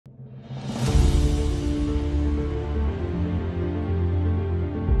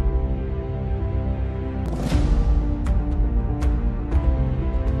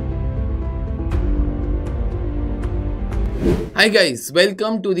Hi guys,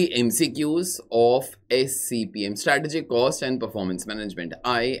 welcome to the MCQs of SCPM, Strategic Cost and Performance Management.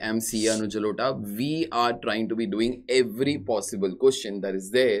 I am Anuj Jalota. We are trying to be doing every possible question that is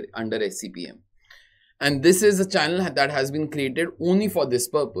there under SCPM. And this is a channel that has been created only for this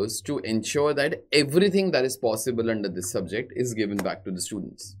purpose, to ensure that everything that is possible under this subject is given back to the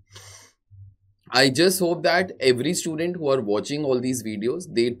students. I just hope that every student who are watching all these videos,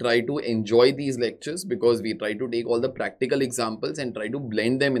 they try to enjoy these lectures, because we try to take all the practical examples and try to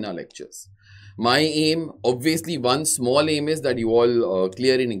blend them in our lectures. My aim, obviously one small aim, is that you all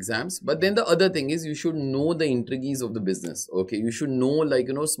clear in exams. But then the other thing is, you should know the intricacies of the business. Okay, you should know,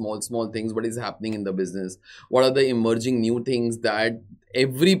 small things, what is happening in the business, what are the emerging new things that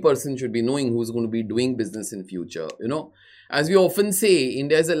every person should be knowing who's going to be doing business in future. As we often say,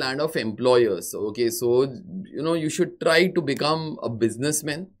 India is a land of employers. Okay, so you should try to become a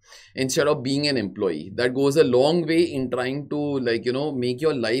businessman instead of being an employee. That goes a long way in trying to make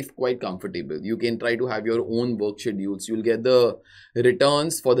your life quite comfortable. You can try to have your own work schedules. You'll get the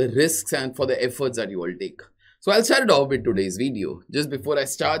returns for the risks and for the efforts that you all take. So I'll start it off with today's video. Just before I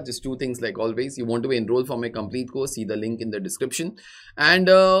start, just two things like always. You want to enroll for my complete course, see the link in the description. And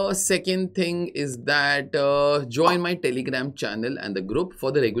second thing is that join my Telegram channel and the group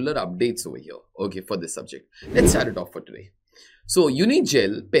for the regular updates over here. Okay, for this subject. Let's start it off for today. So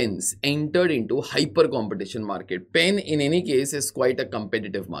Unigel pens entered into hyper competition market. Pen in any case is quite a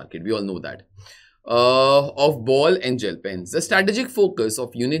competitive market. We all know that. Of ball and gel pens. The strategic focus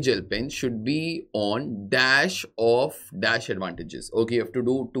of Unigel pen should be on dash advantages. Okay, you have to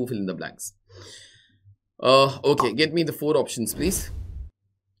do two fill in the blanks. Okay, get me the four options, please.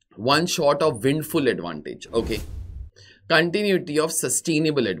 One shot of windfall advantage. Okay. Continuity of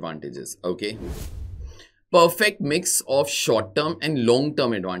sustainable advantages. Okay. Perfect mix of short-term and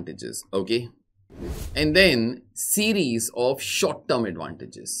long-term advantages. Okay. And then series of short-term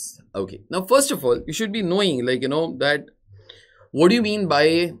advantages. Okay. Now, first of all, you should be knowing, that what do you mean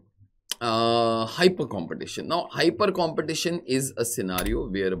by hyper competition? Now, hyper competition is a scenario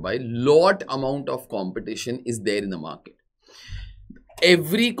whereby lot amount of competition is there in the market.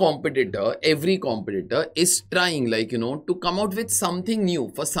 Every competitor is trying, to come out with something new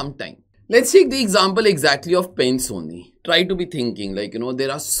for some time. Let's take the example exactly of pens only. Try to be thinking,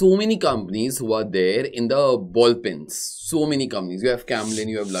 there are so many companies who are there in the ball pens. So many companies. You have Camlin,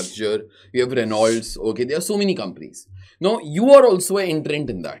 you have Luxure, you have Reynolds. Okay, there are so many companies. Now, you are also an entrant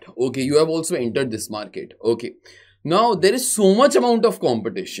in that. Okay, you have also entered this market. Okay. Now, there is so much amount of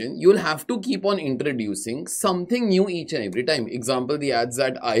competition, you will have to keep on introducing something new each and every time. Example, the ads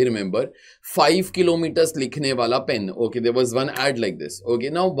that I remember, 5 kilometers likhne wala pen. Okay, there was one ad like this. Okay,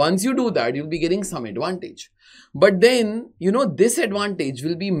 now once you do that, you'll be getting some advantage. But then, this advantage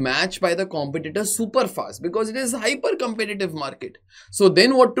will be matched by the competitor super fast, because it is hyper competitive market. So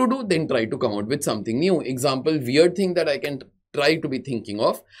then what to do? Then try to come out with something new. Example, weird thing that I can try to be thinking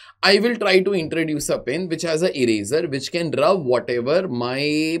of. I will try to introduce a pen which has an eraser which can rub whatever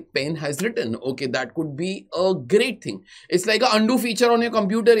my pen has written. Okay, that could be a great thing. It's like an undo feature on your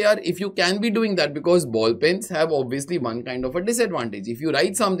computer, yeah, if you can be doing that, because ball pens have obviously one kind of a disadvantage. If you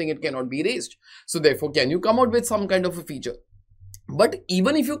write something, it cannot be erased. So therefore, can you come out with some kind of a feature? But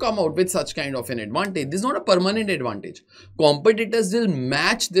even if you come out with such kind of an advantage, this is not a permanent advantage. Competitors will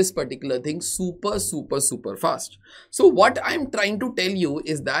match this particular thing super fast. So what I'm trying to tell you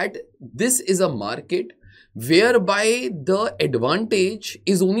is that this is a market whereby the advantage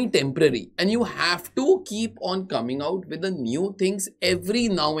is only temporary, and you have to keep on coming out with the new things every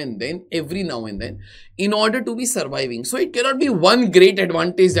now and then in order to be surviving. So it cannot be one great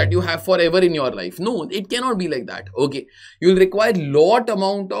advantage that you have forever in your life. No, it cannot be like that. Okay, you'll require lot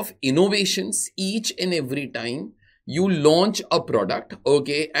amount of innovations each and every time you launch a product.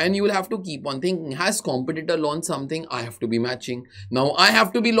 Okay, and you will have to keep on thinking, has competitor launched something? I have to be matching. Now I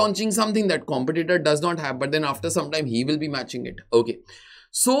have to be launching something that competitor does not have, but then after some time he will be matching it. Okay,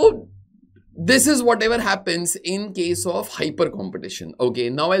 so this is whatever happens in case of hyper competition. Okay,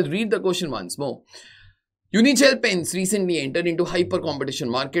 now I'll read the question once more. Unigel pens recently entered into hyper competition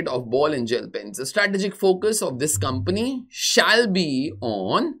market of ball and gel pens. The strategic focus of this company shall be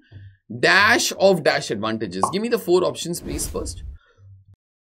on dash advantages. Give me the four options, please. First,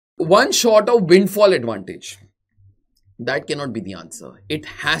 one shot of windfall advantage. That cannot be the answer. It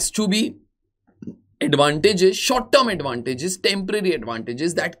has to be advantages, short-term advantages, temporary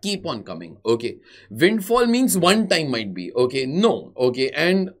advantages that keep on coming. Okay, windfall means one time might be. Okay, no. Okay,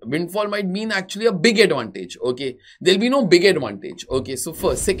 and windfall might mean actually a big advantage. Okay, there'll be no big advantage. Okay, so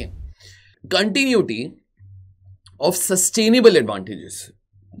first, second, continuity of sustainable advantages.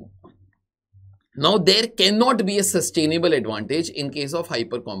 Now, there cannot be a sustainable advantage in case of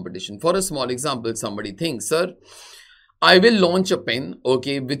hyper competition. For a small example, somebody thinks, sir, I will launch a pen,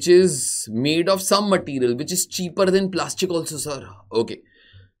 okay, which is made of some material which is cheaper than plastic also, sir. Okay.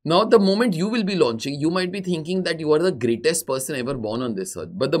 Now, the moment you will be launching, you might be thinking that you are the greatest person ever born on this earth.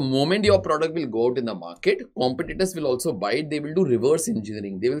 But the moment your product will go out in the market, competitors will also buy it. They will do reverse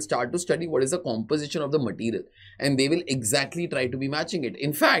engineering. They will start to study what is the composition of the material, and they will exactly try to be matching it.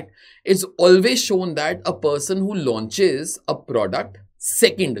 In fact, it's always shown that a person who launches a product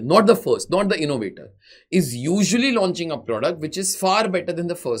second, not the first, not the innovator, is usually launching a product which is far better than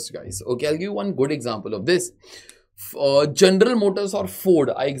the first guys. Okay, I'll give you one good example of this. General Motors or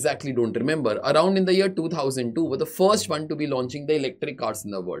Ford, I exactly don't remember, around in the year 2002 were the first one to be launching the electric cars in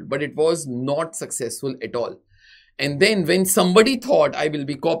the world, but it was not successful at all. And then when somebody thought I will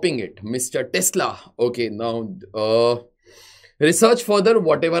be copying it, Mr. Tesla, okay, now research further,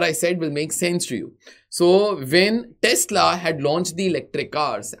 whatever I said will make sense to you. So when Tesla had launched the electric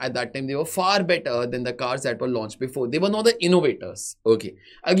cars, at that time they were far better than the cars that were launched before. They were not the innovators. Okay,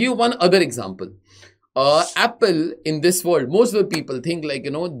 I'll give you one other example. Apple in this world, most of the people think like,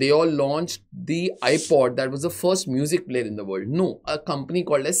 they all launched the iPod that was the first music player in the world. No, a company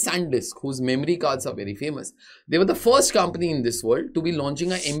called as SanDisk, whose memory cards are very famous. They were the first company in this world to be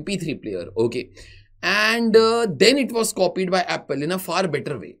launching an MP3 player. Okay. And then it was copied by Apple in a far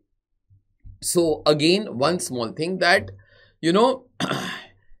better way. So again, one small thing that,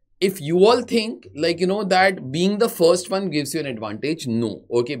 if you all think like, that being the first one gives you an advantage, no.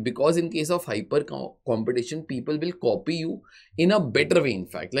 Okay, because in case of hyper competition, people will copy you in a better way. In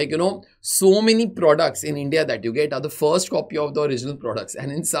fact, like, so many products in India that you get are the first copy of the original products.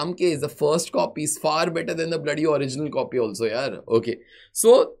 And in some case, the first copy is far better than the bloody original copy also, yeah. Okay.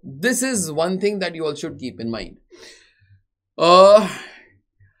 So this is one thing that you all should keep in mind.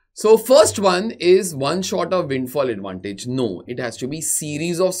 So first one is one shot of windfall advantage. No, it has to be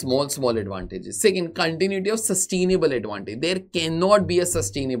series of small advantages. Second, continuity of sustainable advantage. There cannot be a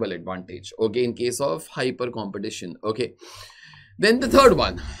sustainable advantage, okay, in case of hyper competition, okay. Then the third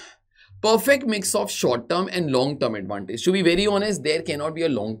one, perfect mix of short-term and long-term advantage. To be very honest, there cannot be a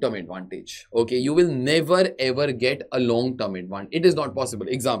long-term advantage. Okay, you will never ever get a long-term advantage. It is not possible.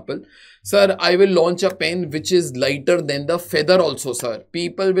 Example, sir, I will launch a pen which is lighter than the feather also, sir.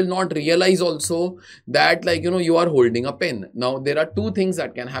 People will not realize also that like, you are holding a pen. Now, there are two things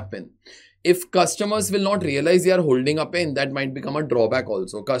that can happen. If customers will not realize they are holding a pen, that might become a drawback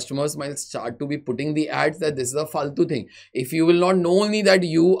also. Customers might start to be putting the ads that this is a faltu thing. If you will not know only that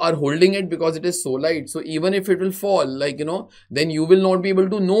you are holding it because it is so light, so even if it will fall, like, then you will not be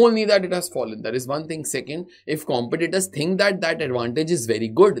able to know only that it has fallen. That is one thing. Second, if competitors think that that advantage is very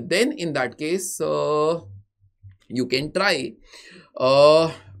good, then in that case, you can try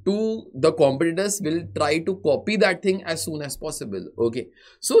the competitors will try to copy that thing as soon as possible. Okay,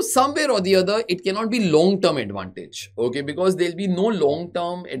 so somewhere or the other it cannot be long-term advantage, okay, because there'll be no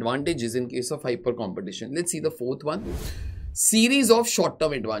long-term advantages in case of hyper competition. Let's see the fourth one, series of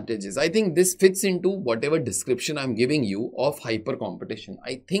short-term advantages. I think this fits into whatever description I'm giving you of hyper competition.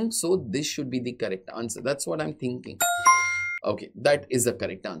 I think so this should be the correct answer. That's what I'm thinking. Okay, that is the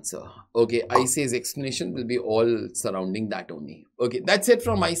correct answer. Okay, ICAI's explanation will be all surrounding that only. Okay, that's it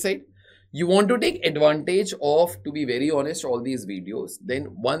from my side. You want to take advantage of, to be very honest, all these videos, then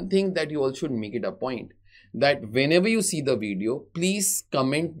one thing that you all should make it a point that whenever you see the video, please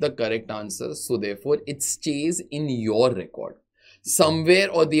comment the correct answer. So therefore, it stays in your record.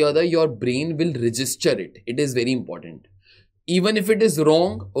 Somewhere or the other, your brain will register it. It is very important. Even if it is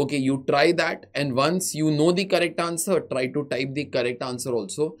wrong, okay, you try that, and once you know the correct answer, try to type the correct answer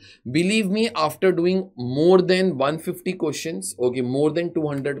also. Believe me, after doing more than 150 questions, okay, more than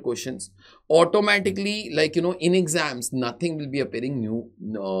 200 questions, automatically, like, in exams, nothing will be appearing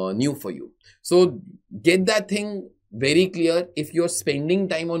new for you. So get that thing very clear. If you're spending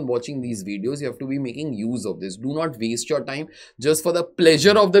time on watching these videos, you have to be making use of this. Do not waste your time just for the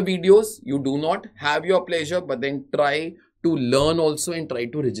pleasure of the videos. You do not have your pleasure, but then try to learn also and try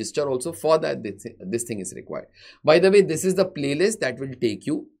to register also. For that, this thing is required. By the way, this is the playlist that will take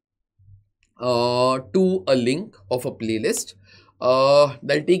you to a link of a playlist.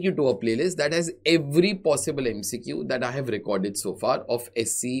 That'll take you to a playlist that has every possible MCQ that I have recorded so far of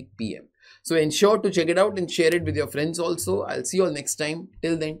SCPM. So ensure to check it out and share it with your friends also. I'll see you all next time.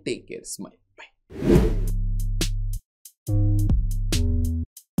 Till then, take care. Smile. Bye.